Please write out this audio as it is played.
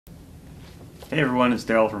Hey everyone, it's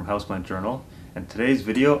Daryl from Houseplant Journal, and today's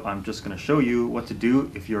video I'm just going to show you what to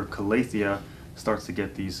do if your Calathea starts to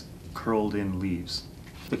get these curled in leaves.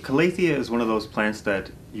 The Calathea is one of those plants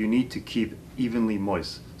that you need to keep evenly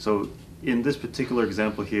moist. So in this particular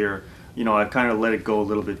example here, I've kind of let it go a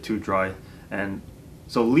little bit too dry, and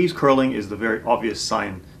so leaves curling is the very obvious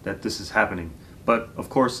sign that this is happening. But of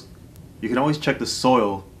course, you can always check the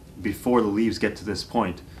soil before the leaves get to this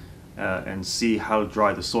point and see how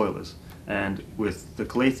dry the soil is. And with the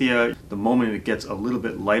Calathea, the moment it gets a little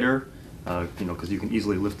bit lighter, because you can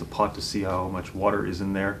easily lift the pot to see how much water is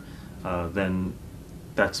in there, then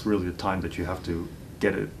that's really the time that you have to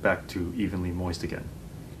get it back to evenly moist again.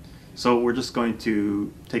 So we're just going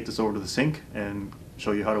to take this over to the sink and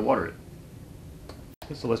show you how to water it.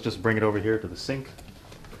 Okay, so let's just bring it over here to the sink.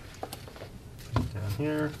 Down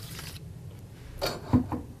here.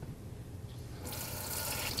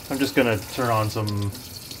 I'm just going to turn on some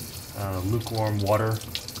lukewarm water.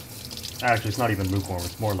 Actually, it's not even lukewarm,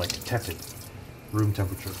 it's more like tepid, room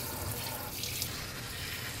temperature.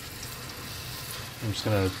 I'm just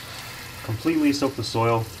going to completely soak the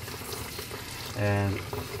soil, and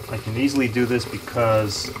I can easily do this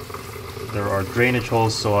because there are drainage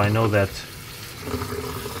holes, so I know that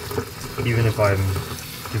even if I'm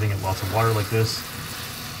giving it lots of water like this,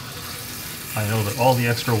 I know that all the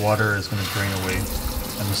extra water is going to drain away,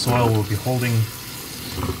 and the soil will be holding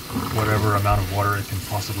whatever amount of water it can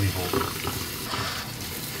possibly hold.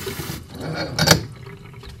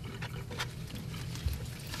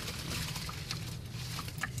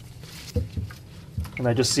 And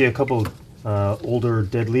I just see a couple older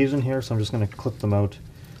dead leaves in here, so I'm just going to clip them out.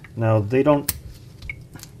 Now they don't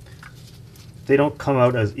come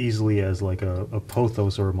out as easily as like a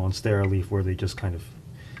pothos or a monstera leaf, where they just kind of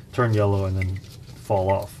turn yellow and then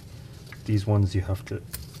fall off. These ones you have to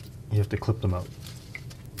clip them out.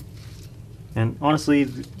 And honestly,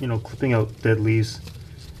 clipping out dead leaves,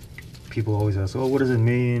 people always ask, "Oh, what does it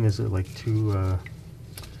mean? Is it like too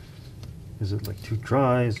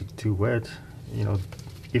dry? Is it too wet?"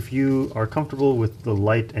 If you are comfortable with the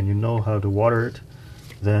light and you know how to water it,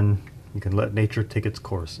 then you can let nature take its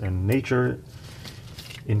course. And nature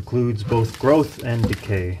includes both growth and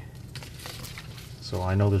decay, so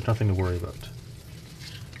I know there's nothing to worry about.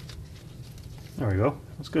 There we go.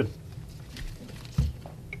 That's good.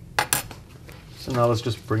 So now let's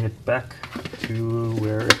just bring it back to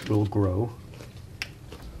where it will grow.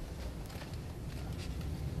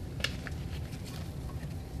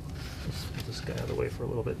 Let's put this guy out of the way for a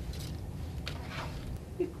little bit.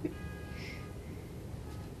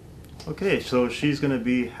 Okay, so she's going to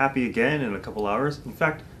be happy again in a couple hours. In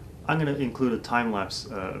fact, I'm going to include a time-lapse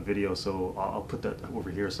video, so I'll put that over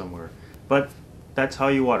here somewhere. But that's how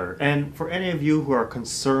you water. And for any of you who are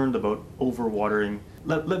concerned about overwatering,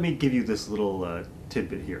 let me give you this little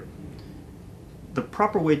tidbit here. The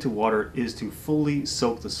proper way to water is to fully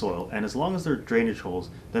soak the soil, and as long as there are drainage holes,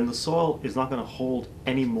 then the soil is not going to hold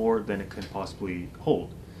any more than it can possibly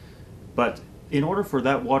hold. But in order for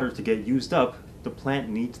that water to get used up, the plant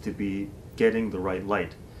needs to be getting the right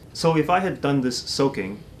light. So if I had done this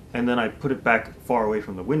soaking, and then I put it back far away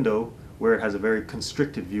from the window, where it has a very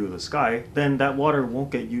constricted view of the sky, then that water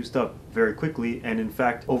won't get used up very quickly, and in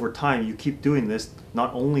fact, over time, you keep doing this,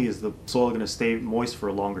 not only is the soil going to stay moist for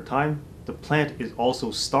a longer time, the plant is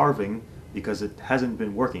also starving because it hasn't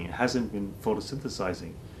been working, it hasn't been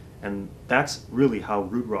photosynthesizing, and that's really how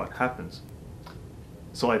root rot happens.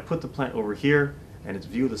 So I put the plant over here, and its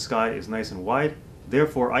view of the sky is nice and wide,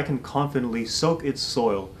 therefore I can confidently soak its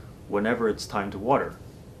soil whenever it's time to water.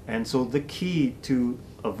 And so the key to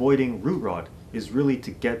avoiding root rot is really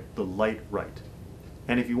to get the light right.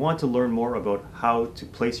 And if you want to learn more about how to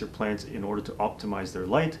place your plants in order to optimize their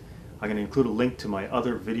light, I'm going to include a link to my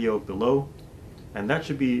other video below, and that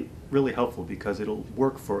should be really helpful because it'll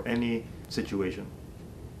work for any situation.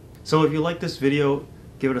 So if you like this video,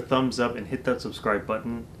 give it a thumbs up and hit that subscribe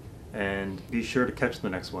button, and be sure to catch the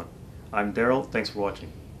next one. I'm Daryl, thanks for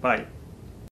watching. Bye.